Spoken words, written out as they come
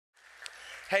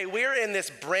Hey, we're in this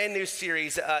brand new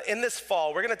series. In this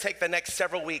fall, we're going to take the next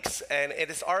several weeks, and it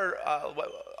is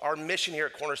our mission here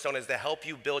at Cornerstone is to help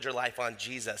you build your life on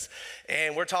Jesus.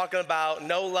 And we're talking about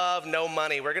no love, no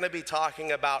money. We're going to be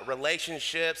talking about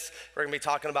relationships. We're going to be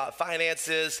talking about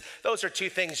finances. Those are two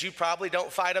things you probably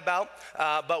don't fight about,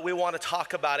 but we want to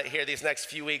talk about it here these next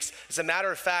few weeks. As a matter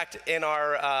of fact, in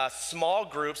our small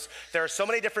groups, there are so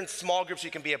many different small groups you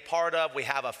can be a part of. We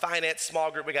have a finance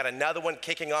small group. We got another one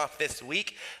kicking off this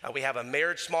week. We have a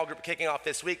marriage small group kicking off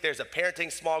this week. There's a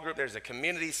parenting small group. There's a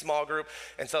community small group.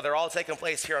 And so they're all taking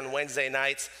place here on Wednesday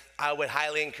nights. I would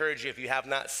highly encourage you, if you have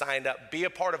not signed up, be a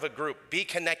part of a group, be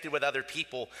connected with other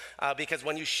people, because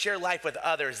when you share life with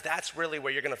others, that's really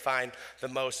where you're going to find the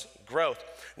most growth.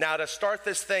 Now, to start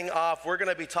this thing off, we're going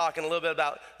to be talking a little bit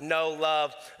about no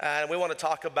love, and we want to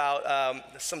talk about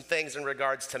some things in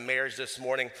regards to marriage this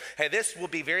morning. Hey, this will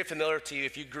be very familiar to you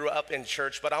if you grew up in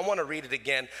church, but I want to read it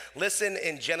again. Listen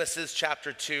in Genesis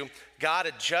chapter 2. God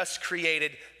had just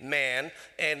created man,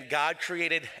 and God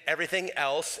created everything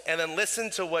else. And then listen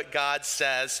to what God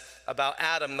says about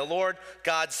Adam. The Lord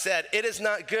God said, "It is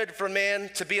not good for man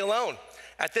to be alone."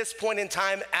 At this point in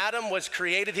time, Adam was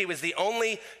created. He was the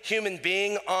only human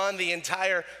being on the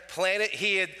entire planet.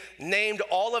 He had named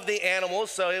all of the animals,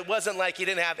 so it wasn't like he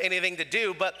didn't have anything to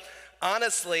do. But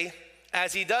honestly,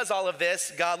 as he does all of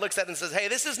this, God looks at it and says, "Hey,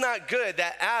 this is not good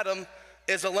that Adam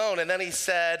is alone." And then he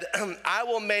said, "I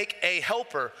will make a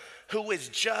helper who is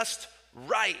just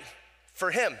right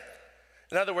for him."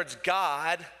 In other words,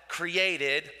 God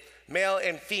created male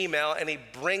and female, and he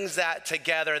brings that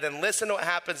together. Then listen to what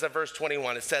happens in verse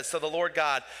 21. It says, "So the Lord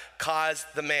God caused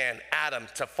the man, Adam,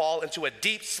 to fall into a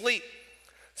deep sleep."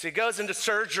 So he goes into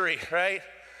surgery, right?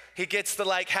 He gets the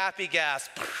happy gas,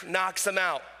 knocks him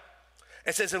out.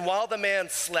 It says, "And while the man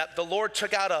slept, the Lord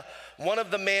took out one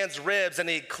of the man's ribs, and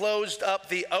he closed up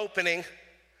the opening.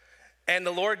 And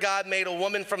the Lord God made a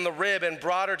woman from the rib and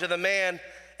brought her to the man.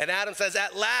 And Adam says,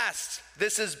 'At last,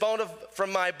 this is bone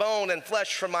from my bone and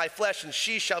flesh from my flesh, and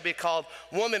she shall be called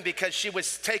woman because she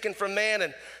was taken from man.'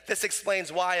 And this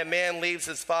explains why a man leaves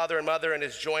his father and mother and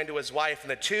is joined to his wife, and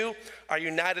the two are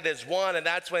united as one." And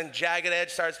that's when Jagged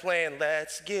Edge starts playing,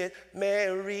 "Let's get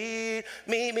married,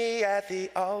 meet me at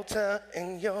the altar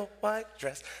in your white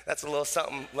dress." That's a little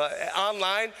something.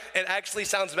 Online, it actually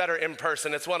sounds better in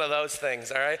person. It's one of those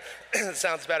things, all right? It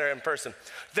sounds better in person.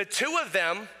 The two of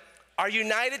them are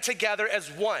united together as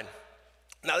one.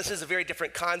 Now, this is a very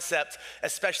different concept,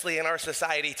 especially in our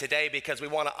society today, because we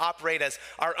want to operate as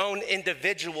our own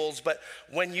individuals. But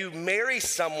when you marry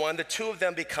someone, the two of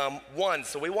them become one.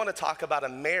 So we want to talk about a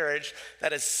marriage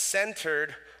that is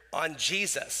centered on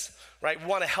Jesus, right? We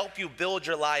want to help you build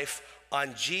your life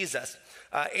on Jesus.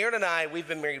 Aaron and I, we've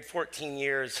been married 14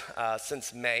 years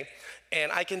since May.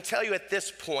 And I can tell you at this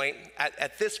point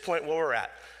where we're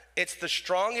at, it's the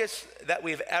strongest that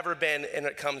we've ever been when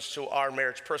it comes to our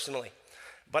marriage personally.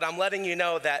 But I'm letting you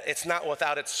know that it's not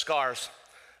without its scars.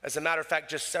 As a matter of fact,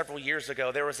 just several years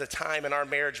ago, there was a time in our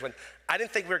marriage when I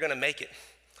didn't think we were gonna make it.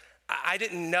 I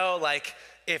didn't know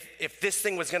if this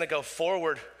thing was gonna go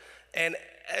forward. And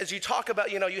as you talk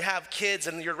about, you have kids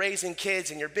and you're raising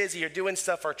kids and you're busy, you're doing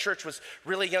stuff. Our church was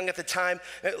really young at the time.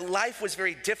 Life was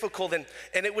very difficult, and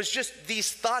it was just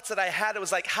these thoughts that I had. It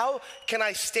was like, how can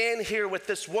I stand here with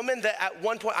this woman that at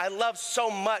one point I loved so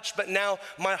much, but now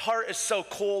my heart is so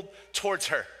cold towards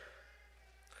her?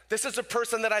 This is a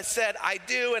person that I said I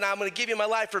do, and I'm gonna give you my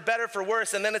life for better, for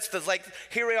worse. And then it's this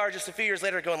here we are just a few years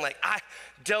later going I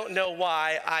don't know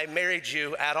why I married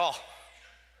you at all.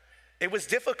 It was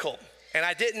difficult. And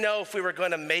I didn't know if we were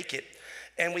going to make it.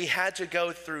 And we had to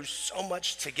go through so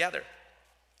much together.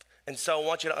 And so I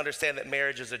want you to understand that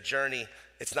marriage is a journey.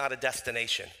 It's not a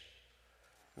destination.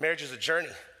 Marriage is a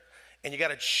journey. And you got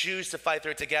to choose to fight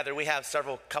through it together. We have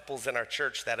several couples in our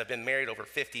church that have been married over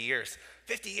 50 years.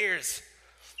 50 years.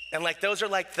 And those are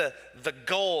the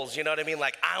goals, you know what I mean?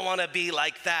 I want to be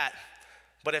like that.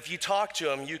 But if you talk to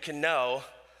them, you can know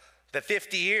that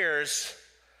 50 years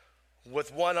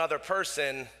with one other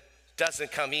person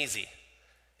doesn't come easy.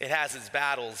 It has its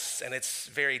battles, and it's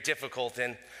very difficult,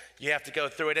 and you have to go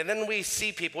through it. And then we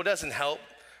see people, it doesn't help.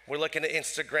 We're looking at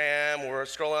Instagram, we're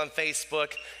scrolling on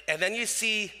Facebook, and then you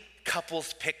see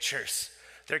couples' pictures.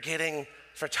 They're getting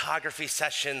photography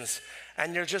sessions,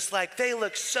 and you're just they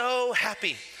look so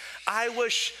happy. I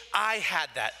wish I had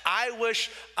that. I wish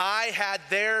I had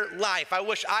their life. I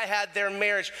wish I had their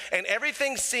marriage. And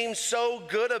everything seems so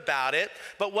good about it,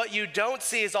 but what you don't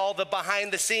see is all the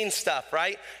behind the scenes stuff,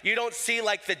 right? You don't see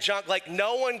like the junk, like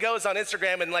no one goes on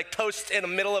Instagram and like posts in the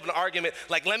middle of an argument,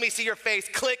 like, let me see your face,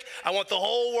 click. I want the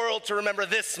whole world to remember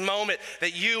this moment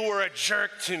that you were a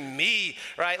jerk to me,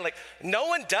 right? Like no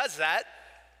one does that.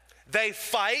 They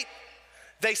fight.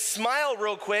 They smile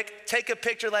real quick, take a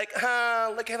picture like,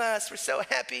 look at us, we're so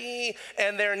happy,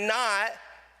 and they're not.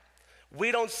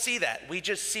 We don't see that. We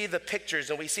just see the pictures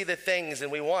and we see the things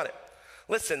and we want it.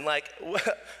 Listen, like,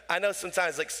 I know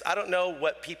sometimes, like, I don't know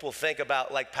what people think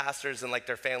about, like, pastors and, like,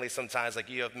 their families sometimes. Like,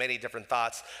 you have many different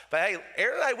thoughts. But, hey,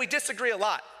 Erin and I, we disagree a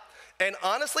lot. And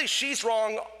honestly, she's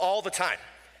wrong all the time.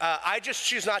 I just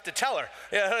choose not to tell her.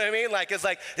 You know what I mean? Like, it's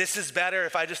like, this is better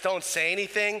if I just don't say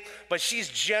anything. But she's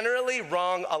generally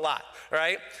wrong a lot,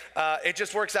 right? It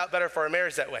just works out better for our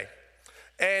marriage that way.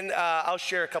 And I'll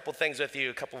share a couple things with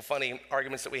you, a couple of funny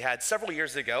arguments that we had several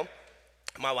years ago.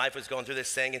 My wife was going through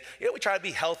this thing, and we try to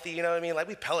be healthy, you know what I mean? Like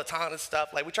we Peloton and stuff,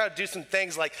 like we try to do some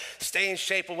things like stay in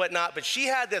shape and whatnot, but she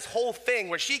had this whole thing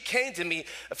where she came to me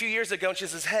a few years ago and she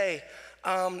says, hey,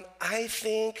 I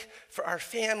think for our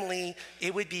family,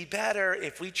 it would be better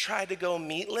if we tried to go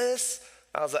meatless.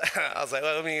 I was like,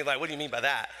 what do you mean by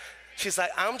that? She's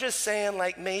like, I'm just saying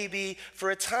like maybe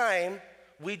for a time,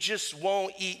 we just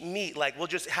won't eat meat. Like we'll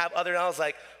just have other, and I was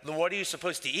like, then what are you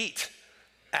supposed to eat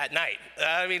at night?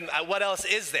 I mean, what else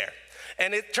is there?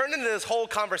 And it turned into this whole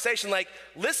conversation like,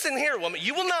 listen here, woman,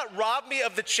 you will not rob me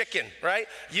of the chicken, right?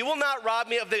 You will not rob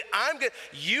me of the,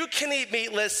 you can eat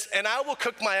meatless and I will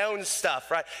cook my own stuff,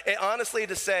 right? And honestly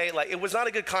to say, like, it was not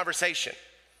a good conversation.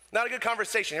 Not a good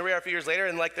conversation. Here we are a few years later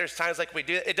and like there's times like we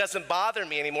do, it doesn't bother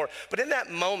me anymore. But in that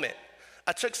moment,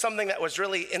 I took something that was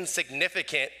really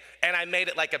insignificant and I made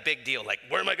it like a big deal. Like,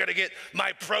 where am I gonna get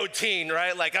my protein,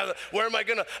 right? Like, where am I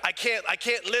gonna, I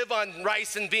can't live on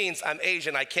rice and beans. I'm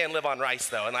Asian, I can live on rice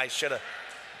though, and I shouldn't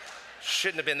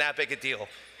have been that big a deal.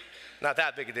 Not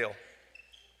that big a deal.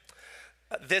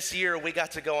 This year, we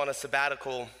got to go on a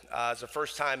sabbatical. It's the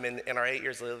first time in our 8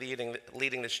 years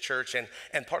leading this church.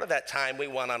 And part of that time, we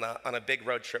went on a big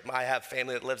road trip. I have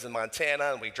family that lives in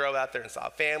Montana, and we drove out there and saw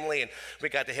family. And we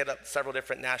got to hit up several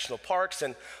different national parks.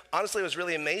 And honestly, it was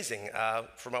really amazing.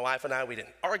 For my wife and I, we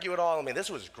didn't argue at all. I mean, this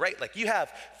was great. Like, you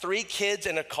have 3 kids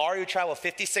in a car. You travel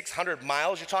 5,600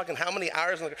 miles. You're talking how many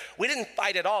hours? We didn't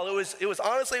fight at all. It was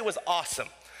honestly, it was awesome.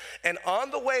 And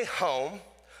on the way home,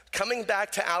 coming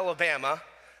back to Alabama,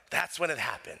 that's when it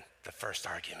happened, the first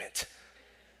argument.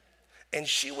 And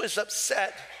she was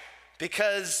upset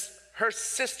because her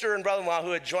sister and brother-in-law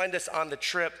who had joined us on the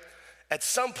trip, at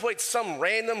some point, some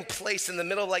random place in the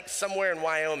middle, like somewhere in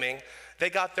Wyoming, they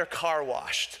got their car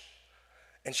washed.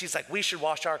 And she's like, we should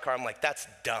wash our car. I'm like, that's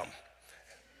dumb.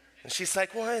 And she's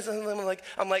like, why is it?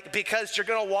 I'm like, because you're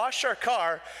gonna wash our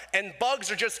car and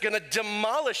bugs are just gonna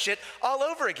demolish it all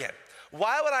over again.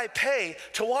 Why would I pay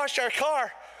to wash our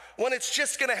car when it's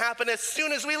just gonna happen as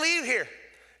soon as we leave here?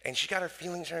 And she got her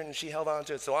feelings hurt and she held on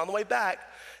to it. So on the way back,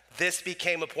 this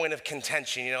became a point of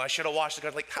contention. I should have washed the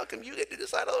car. Like, how come you get to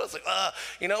decide? I was like,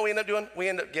 we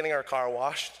end up getting our car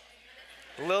washed.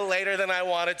 A little later than I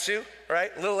wanted to,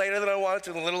 right? A little later than I wanted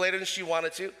to, a little later than she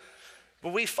wanted to.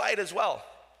 But we fight as well,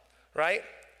 right?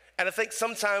 And I think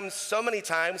sometimes, so many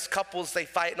times, couples, they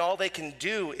fight and all they can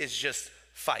do is just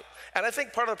fight. And I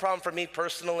think part of the problem for me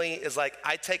personally is like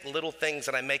I take little things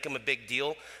and I make them a big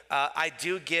deal. I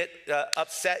do get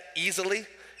upset easily.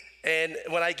 And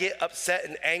when I get upset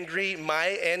and angry,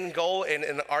 my end goal in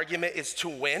an argument is to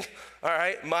win, all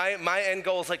right? My end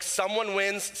goal is like someone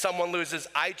wins, someone loses.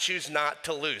 I choose not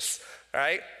to lose, all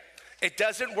right? It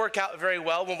doesn't work out very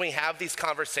well when we have these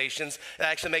conversations. It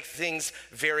actually makes things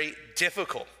very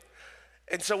difficult.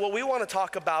 And so what we want to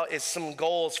talk about is some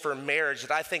goals for marriage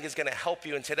that I think is going to help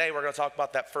you. And today we're going to talk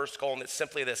about that first goal, and it's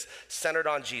simply this: centered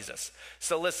on Jesus.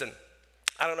 So listen,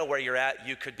 I don't know where you're at.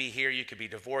 You could be here, you could be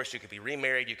divorced, you could be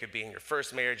remarried, you could be in your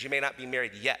first marriage. You may not be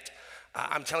married yet.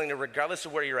 I'm telling you, regardless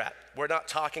of where you're at, we're not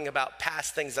talking about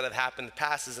past things that have happened. The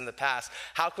past is in the past.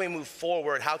 How can we move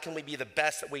forward? How can we be the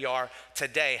best that we are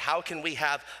today? How can we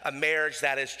have a marriage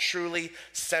that is truly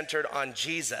centered on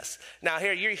Jesus? Now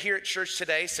here, you're here at church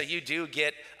today, so you do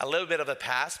get a little bit of the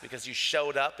past because you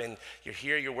showed up and you're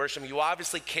here, you're worshiping. You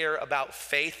obviously care about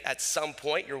faith at some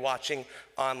point. You're watching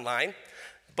online.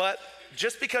 But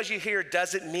just because you're here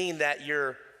doesn't mean that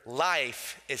your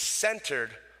life is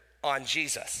centered on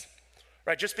Jesus.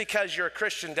 right? Just because you're a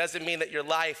Christian doesn't mean that your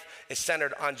life is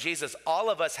centered on Jesus. All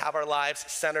of us have our lives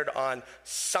centered on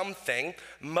something.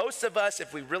 Most of us,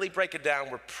 if we really break it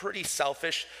down, we're pretty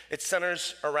selfish. It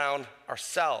centers around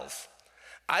ourselves.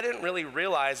 I didn't really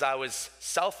realize I was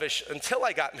selfish until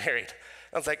I got married.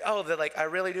 I was like, oh, I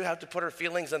really do have to put her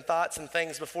feelings and thoughts and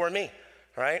things before me,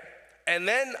 right? And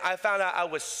then I found out I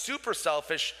was super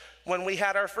selfish when we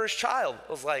had our first child.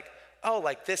 I was like, oh,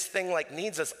 this thing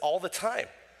needs us all the time.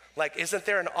 Isn't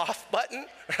there an off button,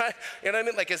 right? You know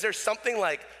what I mean? Is there something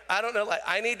I don't know,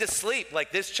 I need to sleep.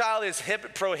 This child is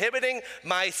prohibiting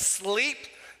my sleep.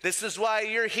 This is why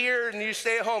you're here and you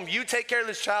stay at home. You take care of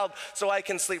this child so I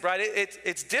can sleep, right?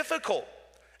 It's difficult.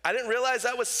 I didn't realize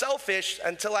I was selfish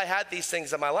until I had these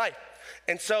things in my life.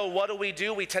 And so what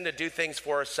do? We tend to do things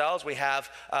for ourselves. We have,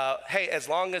 hey, as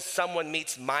long as someone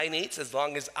meets my needs, as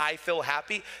long as I feel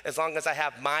happy, as long as I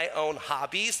have my own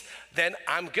hobbies, then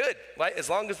I'm good, right? As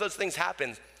long as those things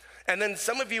happen. And then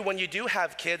some of you, when you do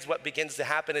have kids, what begins to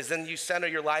happen is then you center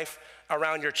your life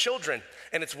around your children.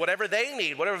 And it's whatever they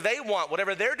need, whatever they want,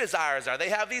 whatever their desires are. They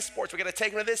have these sports. We got to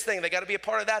take them to this thing. They got to be a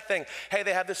part of that thing. Hey,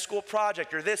 they have this school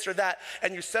project or this or that.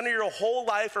 And you center your whole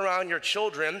life around your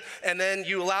children. And then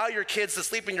you allow your kids to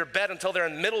sleep in your bed until they're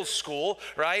in middle school,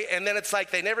 right? And then it's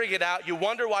they never get out. You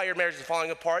wonder why your marriage is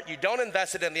falling apart. You don't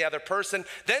invest it in the other person.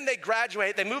 Then they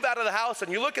graduate. They move out of the house.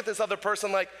 And you look at this other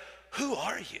person who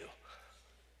are you?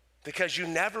 Because you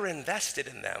never invested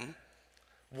in them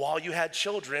while you had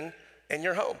children in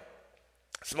your home.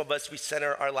 Some of us, we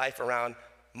center our life around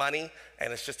money,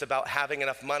 and it's just about having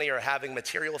enough money or having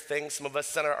material things. Some of us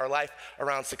center our life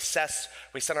around success.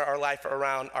 We center our life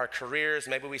around our careers.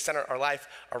 Maybe we center our life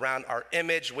around our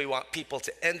image. We want people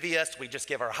to envy us. We just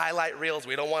give our highlight reels.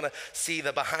 We don't want to see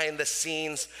the behind the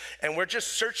scenes. And we're just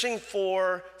searching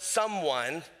for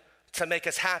someone to make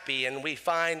us happy, and we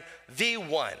find the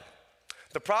one.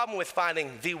 The problem with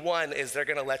finding the one is they're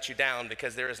gonna let you down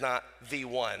because there is not the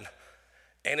one.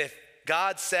 And if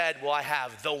God said, well, I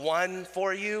have the one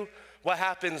for you, what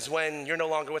happens when you're no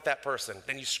longer with that person?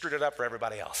 Then you screwed it up for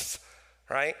everybody else,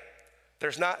 right?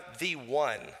 There's not the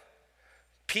one.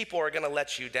 People are gonna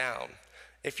let you down.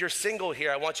 If you're single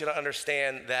here, I want you to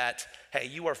understand that, hey,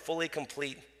 you are fully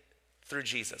complete through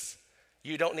Jesus.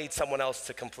 You don't need someone else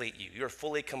to complete you. You're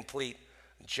fully complete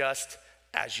just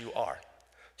as you are.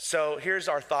 So here's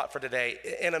our thought for today.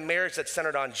 In a marriage that's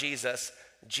centered on Jesus,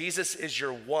 Jesus is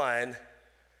your one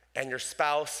and your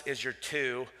spouse is your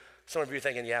two. Some of you are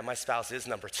thinking, yeah, my spouse is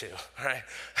number two, right?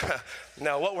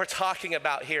 No, what we're talking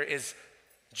about here is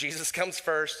Jesus comes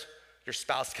first, your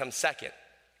spouse comes second.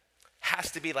 Has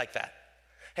to be like that.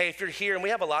 Hey, if you're here, and we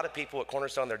have a lot of people at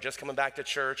Cornerstone, they're just coming back to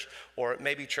church, or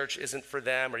maybe church isn't for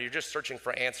them, or you're just searching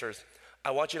for answers.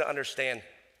 I want you to understand,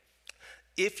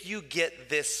 if you get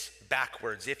this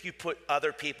backwards, if you put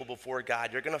other people before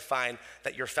God, you're gonna find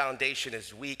that your foundation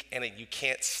is weak and you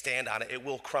can't stand on it. It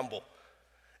will crumble.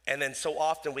 And then so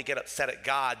often we get upset at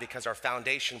God because our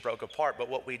foundation broke apart. But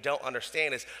what we don't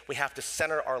understand is we have to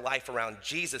center our life around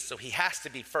Jesus. So he has to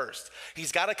be first.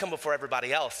 He's gotta come before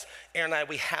everybody else. Aaron and I,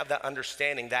 we have that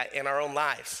understanding that in our own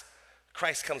lives,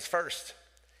 Christ comes first.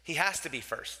 He has to be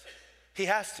first. He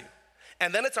has to.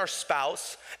 And then it's our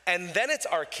spouse, and then it's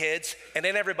our kids, and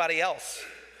then everybody else.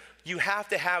 You have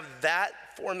to have that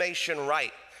formation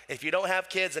right. If you don't have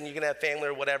kids and you can have family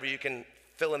or whatever, you can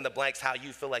fill in the blanks how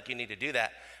you feel like you need to do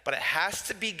that. But it has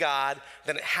to be God,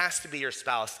 then it has to be your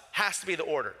spouse, has to be the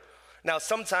order. Now,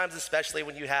 sometimes, especially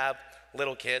when you have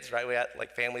little kids, right? We have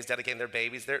families dedicating their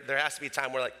babies. There has to be a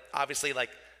time where obviously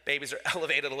babies are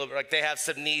elevated a little bit. They have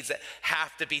some needs that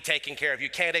have to be taken care of. You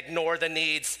can't ignore the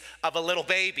needs of a little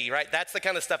baby, right? That's the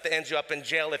kind of stuff that ends you up in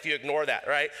jail if you ignore that,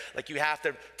 right? You have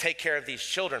to take care of these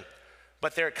children.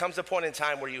 But there comes a point in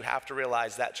time where you have to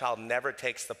realize that child never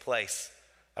takes the place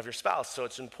of your spouse. So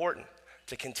it's important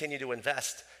to continue to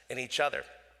invest in each other.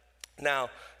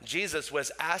 Now, Jesus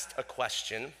was asked a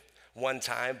question one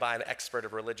time by an expert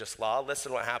of religious law.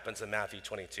 Listen what happens in Matthew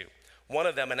 22. One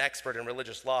of them, an expert in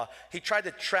religious law, he tried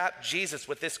to trap Jesus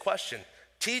with this question.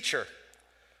 Teacher,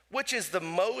 which is the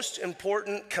most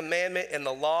important commandment in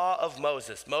the law of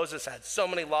Moses? Moses had so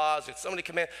many laws, and so many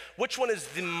commandments. Which one is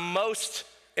the most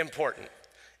important?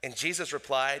 And Jesus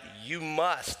replied, you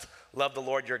must love the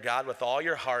Lord your God with all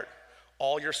your heart,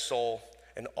 all your soul,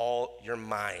 and all your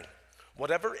mind.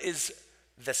 Whatever is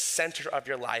the center of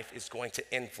your life is going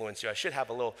to influence you. I should have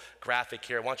a little graphic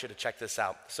here. I want you to check this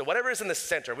out. So whatever is in the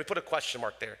center, we put a question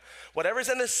mark there. Whatever is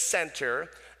in the center,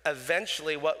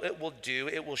 eventually what it will do,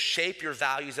 it will shape your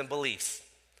values and beliefs.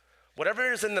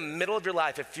 Whatever is in the middle of your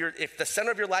life, if the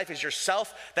center of your life is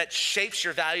yourself, that shapes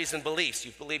your values and beliefs.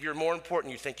 You believe you're more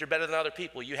important, you think you're better than other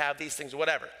people, you have these things,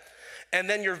 whatever. And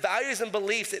then your values and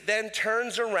beliefs, it then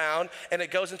turns around and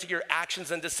it goes into your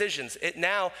actions and decisions. It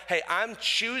now, hey, I'm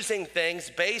choosing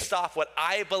things based off what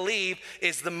I believe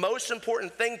is the most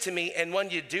important thing to me. And when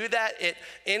you do that, it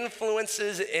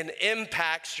influences and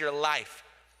impacts your life,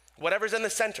 whatever's in the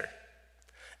center.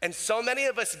 And so many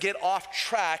of us get off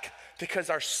track because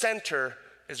our center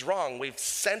is wrong. We've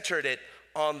centered it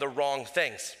on the wrong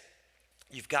things.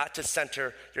 You've got to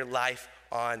center your life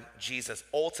on Jesus.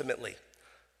 Ultimately,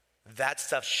 that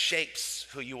stuff shapes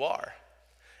who you are.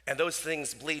 And those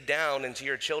things bleed down into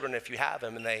your children if you have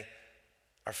them, and they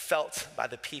are felt by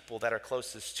the people that are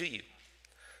closest to you.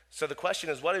 So the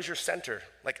question is, what is your center?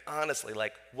 Like, honestly,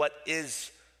 like, what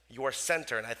is your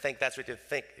center? And I think that's what you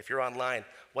think if you're online.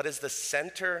 What is the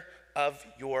center of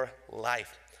your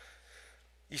life?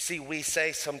 You see, we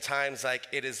say sometimes like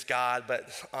it is God, but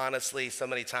honestly, so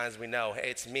many times we know, hey,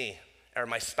 it's me, or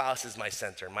my spouse is my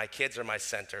center, my kids are my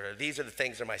center, or these are the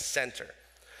things that are my center.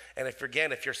 And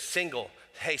if you're single,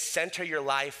 hey, center your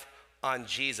life on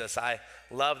Jesus. I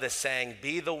love this saying,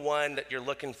 be the one that you're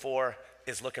looking for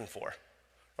is looking for,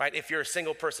 right? If you're a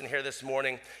single person here this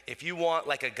morning, if you want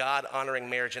like a God-honoring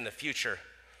marriage in the future,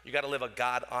 you gotta live a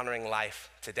God-honoring life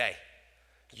today.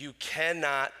 You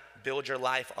cannot build your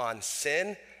life on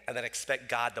sin and then expect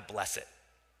God to bless it.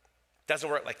 Doesn't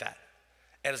work like that.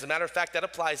 And as a matter of fact, that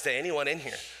applies to anyone in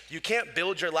here. You can't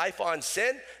build your life on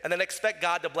sin and then expect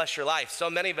God to bless your life.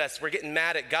 So many of us, we're getting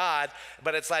mad at God,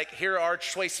 but it's like, here are our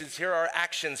choices, here are our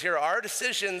actions, here are our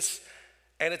decisions,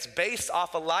 and it's based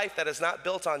off a life that is not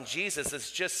built on Jesus.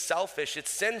 It's just selfish,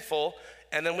 it's sinful,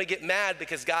 and then we get mad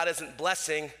because God isn't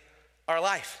blessing our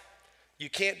life. You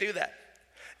can't do that.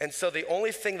 And so the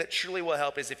only thing that truly will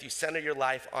help is if you center your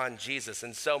life on Jesus.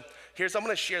 And so I'm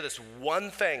gonna share this one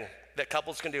thing that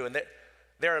couples can do, and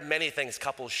there are many things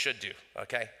couples should do,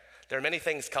 okay? There are many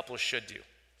things couples should do.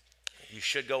 You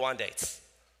should go on dates.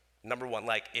 Number one,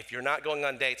 like if you're not going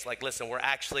on dates, like listen,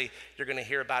 you're gonna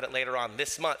hear about it later on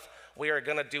this month. We are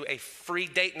gonna do a free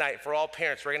date night for all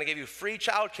parents. We're gonna give you free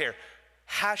childcare.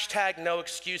 #no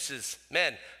excuses.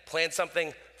 Men, plan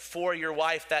something for your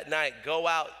wife that night. Go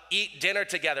out, eat dinner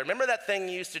together. Remember that thing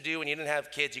you used to do when you didn't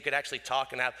have kids? You could actually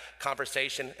talk and have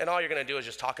conversation, and all you're gonna do is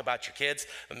just talk about your kids,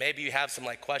 but maybe you have some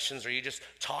like questions or you just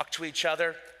talk to each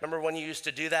other. Remember when you used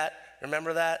to do that?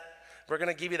 Remember that? We're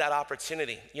gonna give you that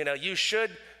opportunity. You know, you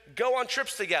should go on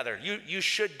trips together. You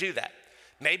should do that.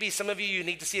 Maybe some of you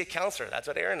need to see a counselor. That's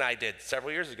what Aaron and I did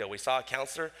several years ago. We saw a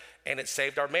counselor and it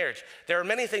saved our marriage. There are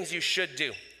many things you should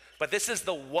do, but this is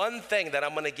the one thing that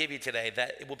I'm gonna give you today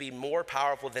that it will be more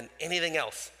powerful than anything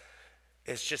else.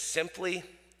 It's just simply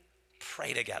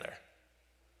pray together.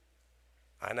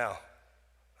 I know,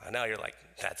 you're like,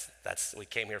 that's we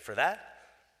came here for that.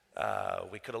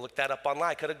 We could have looked that up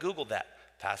online, could have Googled that.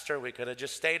 Pastor, we could have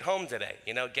just stayed home today.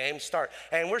 You know, games start.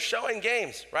 And we're showing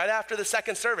games right after the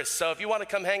second service. So if you want to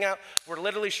come hang out, we're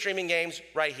literally streaming games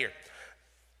right here.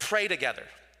 Pray together.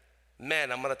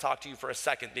 Men, I'm going to talk to you for a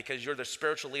second because you're the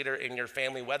spiritual leader in your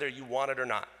family, whether you want it or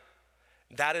not.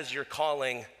 That is your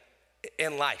calling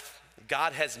in life.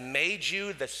 God has made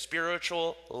you the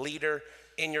spiritual leader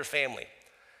in your family.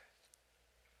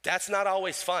 That's not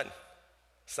always fun.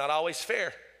 It's not always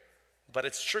fair, but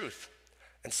it's truth.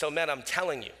 And so, men, I'm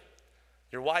telling you,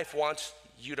 your wife wants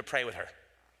you to pray with her.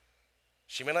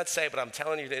 She may not say, but I'm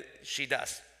telling you that she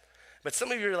does. But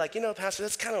some of you are like, you know, Pastor,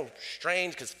 that's kind of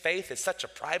strange because faith is such a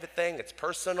private thing. It's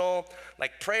personal.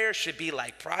 Like prayer should be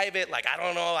like private. Like, I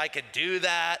don't know if I could do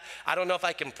that. I don't know if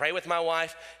I can pray with my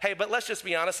wife. Hey, but let's just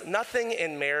be honest. Nothing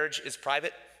in marriage is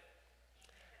private.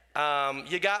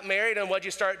 You got married and what'd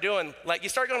you start doing? Like you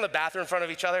start going to the bathroom in front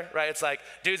of each other, right? It's like,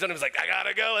 dude's was like, I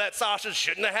gotta go, that sausage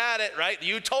shouldn't have had it, right?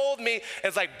 You told me.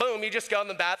 It's like, boom, you just go in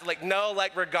the bathroom, like no,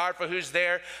 like regard for who's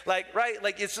there. Like, right,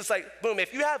 like it's just like, boom,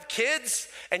 if you have kids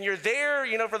and you're there,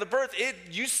 you know, for the birth,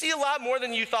 you see a lot more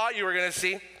than you thought you were gonna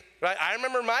see, right? I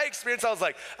remember my experience, I was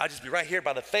like, I'd just be right here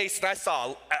by the face and I saw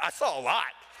a lot.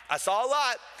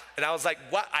 And I was like,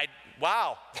 what?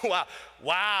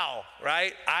 Wow,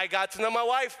 right? I got to know my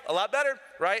wife a lot better,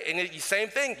 right? And same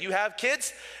thing, you have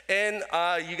kids and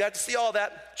you got to see all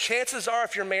that. Chances are,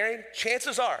 if you're married,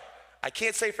 I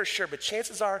can't say for sure, but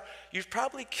chances are you've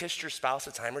probably kissed your spouse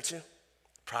a time or two.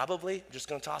 Probably, I'm just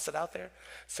gonna toss it out there.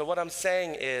 So what I'm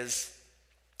saying is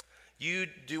you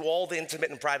do all the intimate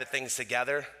and private things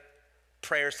together.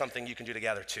 Prayer is something you can do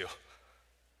together too.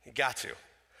 You got to,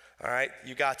 all right?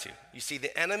 You got to. You see,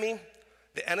 the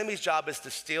enemy's job is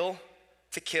to steal,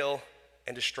 to kill,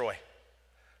 and destroy.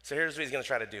 So here's what he's gonna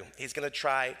try to do. He's gonna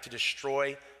try to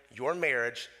destroy your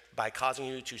marriage by causing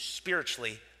you to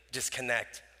spiritually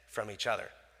disconnect from each other.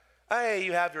 Hey,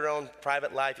 you have your own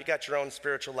private life, you got your own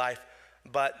spiritual life,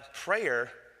 but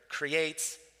prayer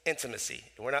creates intimacy.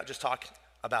 And we're not just talking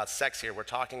about sex here, we're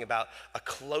talking about a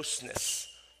closeness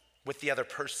with the other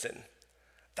person.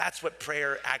 That's what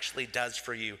prayer actually does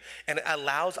for you. And it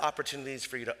allows opportunities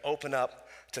for you to open up,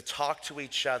 to talk to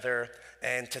each other,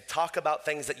 and to talk about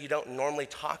things that you don't normally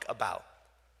talk about.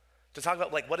 To talk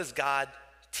about, like, what is God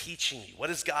teaching you? What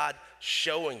is God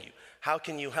showing you? How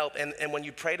can you help? And when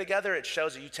you pray together, it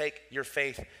shows that you take your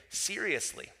faith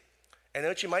seriously. And then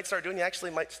what you might start doing, you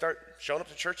actually might start showing up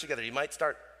to church together. You might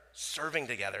start serving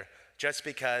together just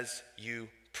because you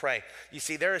pray. You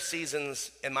see, there are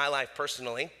seasons in my life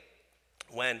personally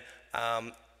when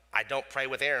I don't pray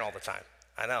with Aaron all the time.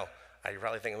 I know. You're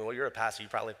probably thinking, well, you're a pastor. You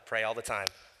probably pray all the time.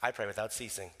 I pray without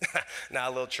ceasing. Now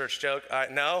a little church joke. All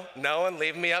right, no one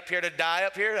leaving me up here to die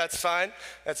up here. That's fine.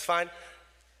 That's fine.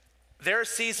 There are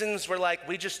seasons where, like,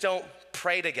 we just don't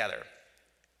pray together.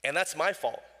 And that's my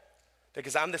fault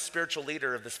because I'm the spiritual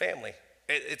leader of this family.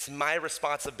 It's my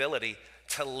responsibility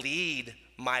to lead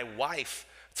my wife,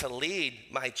 to lead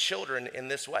my children in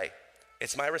this way.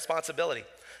 It's my responsibility.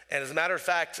 And as a matter of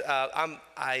fact,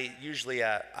 I usually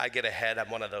get ahead. I'm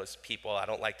one of those people. I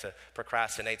don't like to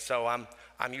procrastinate. So I'm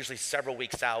usually several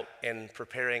weeks out in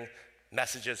preparing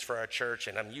messages for our church,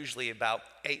 and I'm usually about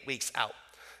 8 weeks out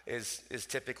is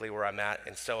typically where I'm at.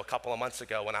 And so a couple of months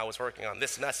ago when I was working on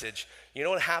this message, you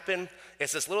know what happened?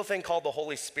 It's this little thing called the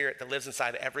Holy Spirit that lives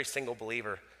inside every single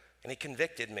believer, and he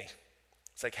convicted me.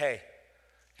 It's like, hey,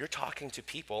 you're talking to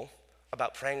people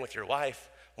about praying with your wife.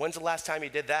 When's the last time you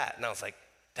did that? And I was like,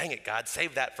 dang it, God,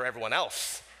 save that for everyone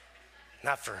else,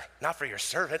 not for your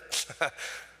servant.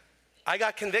 I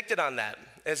got convicted on that.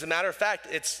 As a matter of fact,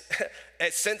 it's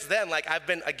since then, like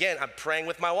I'm praying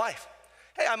with my wife.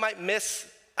 Hey, I might miss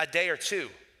a day or two,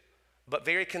 but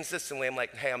very consistently, I'm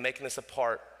like, hey, I'm making this a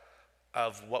part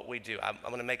of what we do. I'm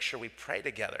gonna make sure we pray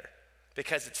together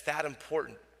because it's that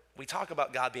important. We talk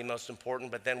about God being most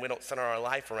important, but then we don't center our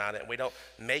life around it and we don't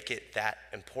make it that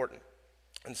important.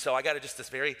 And so I got just this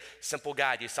very simple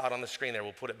guide. You saw it on the screen there.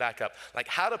 We'll put it back up. Like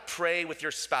how to pray with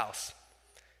your spouse.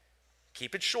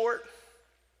 Keep it short.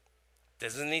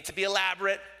 Doesn't need to be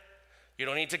elaborate. You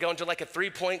don't need to go into like a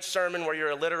 3-point sermon where you're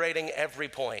alliterating every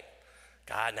point.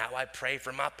 God, now I pray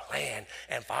for my plan.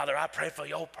 And Father, I pray for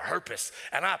your purpose.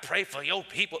 And I pray for your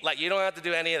people. Like you don't have to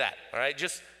do any of that, all right?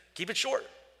 Just keep it short.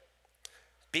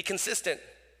 Be consistent.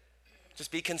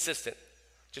 Just be consistent.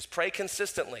 Just pray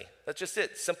consistently. That's just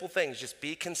it. Simple things. Just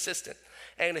be consistent.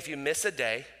 And if you miss a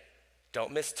day,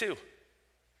 don't miss 2.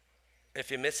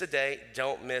 If you miss a day,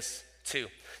 don't miss 2.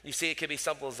 You see, it could be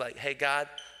simple as like, hey, God,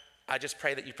 I just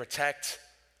pray that you protect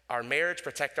our marriage,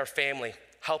 protect our family.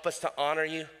 Help us to honor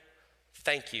you.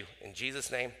 Thank you. In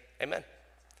Jesus' name, amen.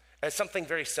 And it's something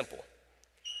very simple.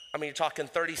 I mean, you're talking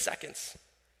 30 seconds.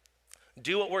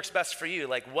 Do what works best for you.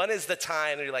 Like, when is the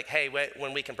time that you're like, hey,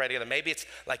 when we can pray together? Maybe it's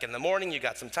like in the morning, you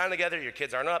got some time together, your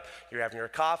kids aren't up, you're having your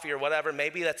coffee or whatever.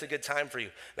 Maybe that's a good time for you.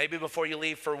 Maybe before you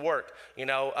leave for work. You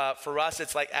know, for us,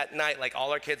 it's like at night, like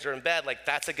all our kids are in bed. Like,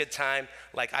 that's a good time.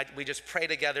 Like, we just pray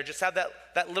together. Just have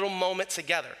that little moment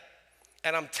together.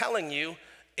 And I'm telling you,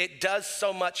 it does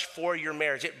so much for your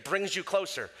marriage. It brings you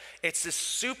closer. It's this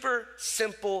super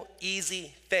simple,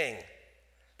 easy thing.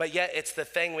 But yet it's the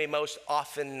thing we most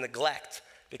often neglect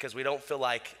because we don't feel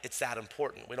like it's that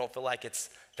important. We don't feel like it's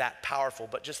that powerful.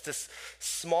 But just this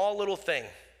small little thing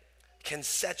can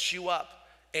set you up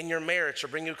in your marriage or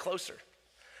bring you closer.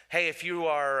 Hey, if you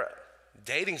are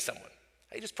dating someone,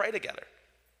 hey, just pray together.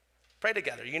 Pray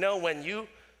together. You know, when you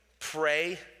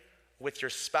pray with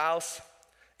your spouse,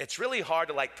 it's really hard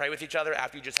to like pray with each other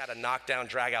after you just had a knockdown,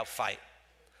 drag out fight.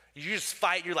 You just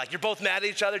fight, you're both mad at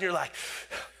each other and you're like,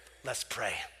 let's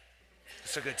pray.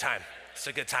 It's a good time. It's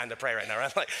a good time to pray right now,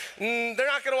 right? Like, they're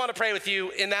not gonna wanna pray with you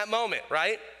in that moment,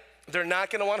 right? They're not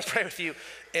gonna wanna pray with you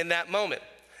in that moment.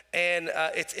 And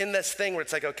it's in this thing where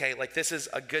it's like, okay, like this is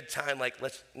a good time, like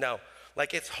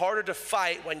Like it's harder to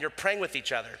fight when you're praying with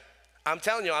each other. I'm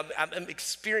telling you, I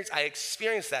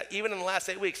experienced that even in the last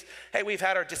 8 weeks. Hey, we've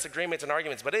had our disagreements and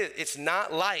arguments, but it's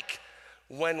not like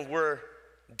when we're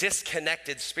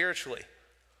disconnected spiritually.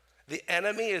 The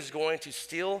enemy is going to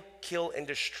steal, kill, and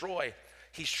destroy.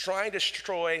 He's trying to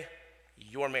destroy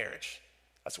your marriage.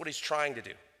 That's what he's trying to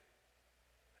do.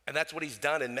 And that's what he's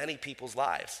done in many people's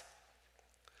lives.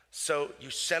 So you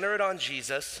center it on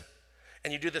Jesus,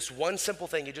 and you do this one simple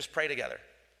thing. You just pray together.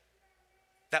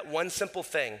 That one simple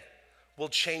thing will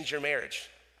change your marriage.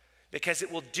 because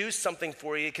it will do something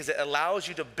for you because it allows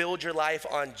you to build your life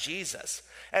on Jesus.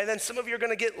 And then some of you are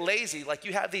gonna get lazy. Like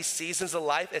you have these seasons of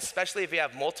life, especially if you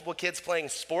have multiple kids playing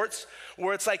sports,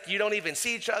 where it's like you don't even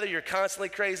see each other, you're constantly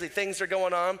crazy, things are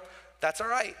going on. That's all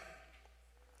right.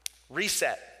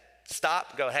 Reset.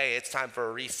 Stop, go, hey, it's time for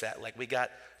a reset. Like we got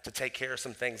to take care of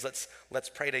some things. Let's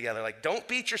pray together. Like don't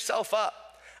beat yourself up.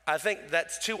 I think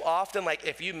that's too often, like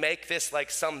if you make this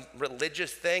like some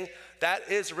religious thing, that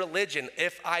is religion.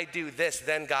 If I do this,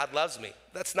 then God loves me.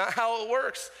 That's not how it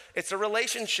works. It's a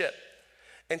relationship.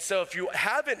 And so if you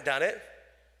haven't done it,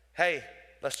 hey,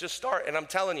 let's just start. And I'm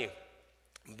telling you,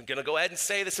 I'm gonna go ahead and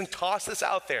say this and toss this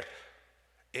out there.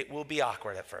 It will be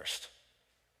awkward at first.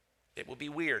 It will be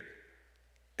weird.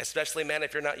 Especially, man,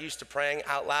 if you're not used to praying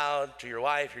out loud to your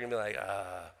wife, you're gonna be like,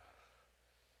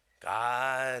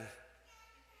 God,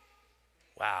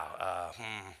 wow,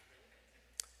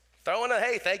 Throwing a,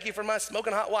 hey, thank you for my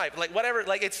smoking hot wife. Like whatever,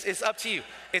 like it's up to you.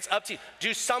 It's up to you.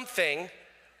 Do something,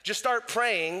 just start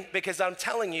praying because I'm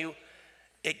telling you,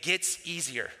 it gets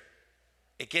easier.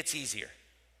 It gets easier.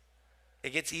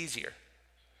 It gets easier.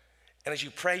 And as you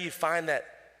pray, you find that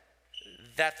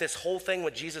this whole thing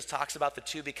when Jesus talks about the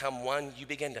two become one, you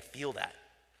begin to feel that.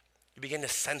 You begin to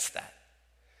sense that.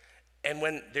 And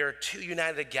when there are two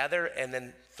united together and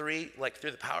then three, like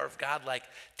through the power of God, like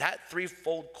that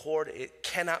threefold cord, it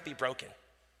cannot be broken.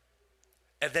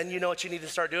 And then you know what you need to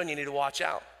start doing? You need to watch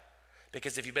out.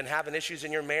 Because if you've been having issues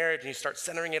in your marriage and you start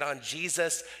centering it on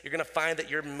Jesus, you're gonna find that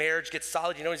your marriage gets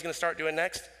solid. You know what he's gonna start doing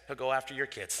next? He'll go after your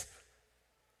kids.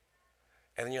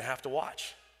 And then you have to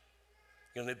watch.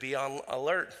 You're gonna be on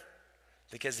alert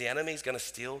because the enemy's gonna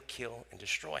steal, kill, and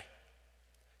destroy.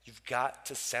 You've got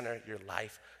to center your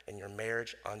life and your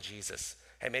marriage on Jesus.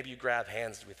 Hey, maybe you grab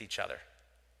hands with each other.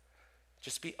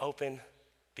 Just be open,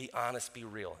 be honest, be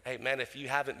real. Hey, man, if you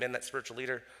haven't been that spiritual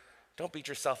leader, don't beat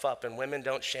yourself up. And women,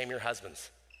 don't shame your husbands.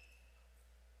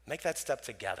 Make that step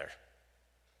together.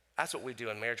 That's what we do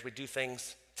in marriage. We do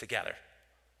things together.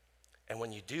 And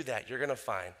when you do that, you're gonna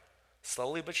find,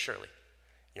 slowly but surely,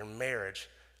 your marriage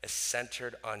is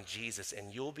centered on Jesus,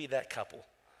 and you'll be that couple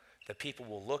that people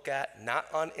will look at, not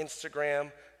on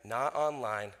Instagram, not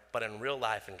online, but in real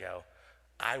life and go,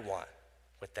 I want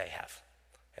what they have.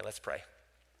 Hey, let's pray.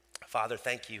 Father,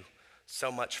 thank you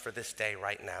so much for this day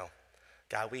right now.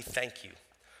 God, we thank you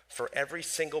for every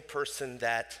single person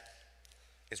that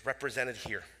is represented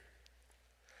here.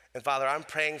 And Father, I'm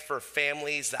praying for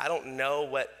families that I don't know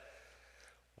what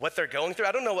they're going through.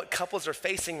 I don't know what couples are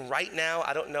facing right now.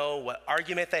 I don't know what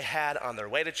argument they had on their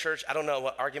way to church. I don't know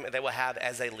what argument they will have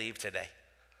as they leave today.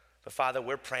 But Father,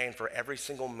 we're praying for every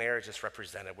single marriage that's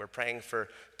represented. We're praying for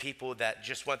people that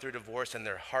just went through divorce and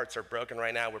their hearts are broken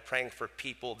right now. We're praying for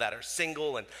people that are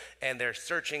single and they're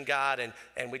searching God,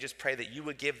 and we just pray that you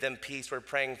would give them peace. We're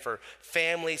praying for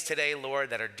families today, Lord,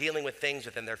 that are dealing with things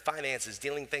within their finances,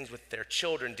 dealing things with their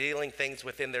children, dealing things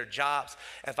within their jobs.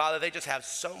 And Father, they just have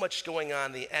so much going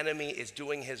on. The enemy is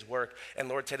doing his work. And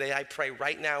Lord, today I pray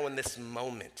right now in this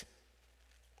moment,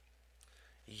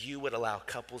 you would allow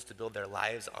couples to build their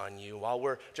lives on you while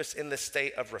we're just in this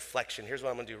state of reflection. Here's what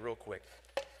I'm gonna do real quick.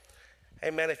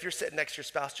 Hey man, if you're sitting next to your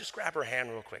spouse, just grab her hand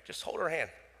real quick. Just hold her hand.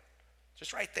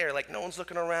 Just right there, like no one's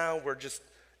looking around. We're just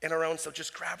in our own, so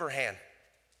just grab her hand.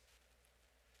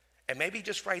 And maybe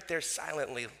just right there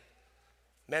silently,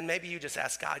 man, maybe you just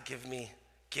ask God, give me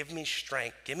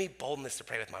strength, give me boldness to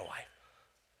pray with my wife.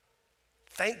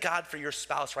 Thank God for your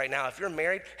spouse right now. If you're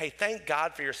married, hey, thank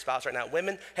God for your spouse right now.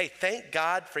 Women, hey, thank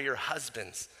God for your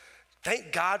husbands.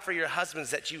 Thank God for your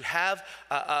husbands that you have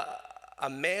a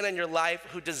man in your life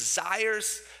who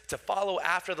desires to follow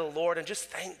after the Lord, and just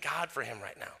thank God for him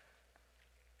right now.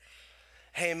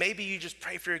 Hey, maybe you just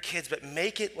pray for your kids, but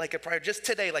make it like a prayer just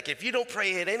today. Like if you don't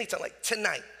pray at any time, like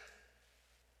tonight,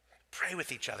 pray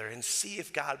with each other and see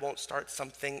if God won't start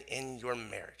something in your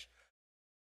marriage.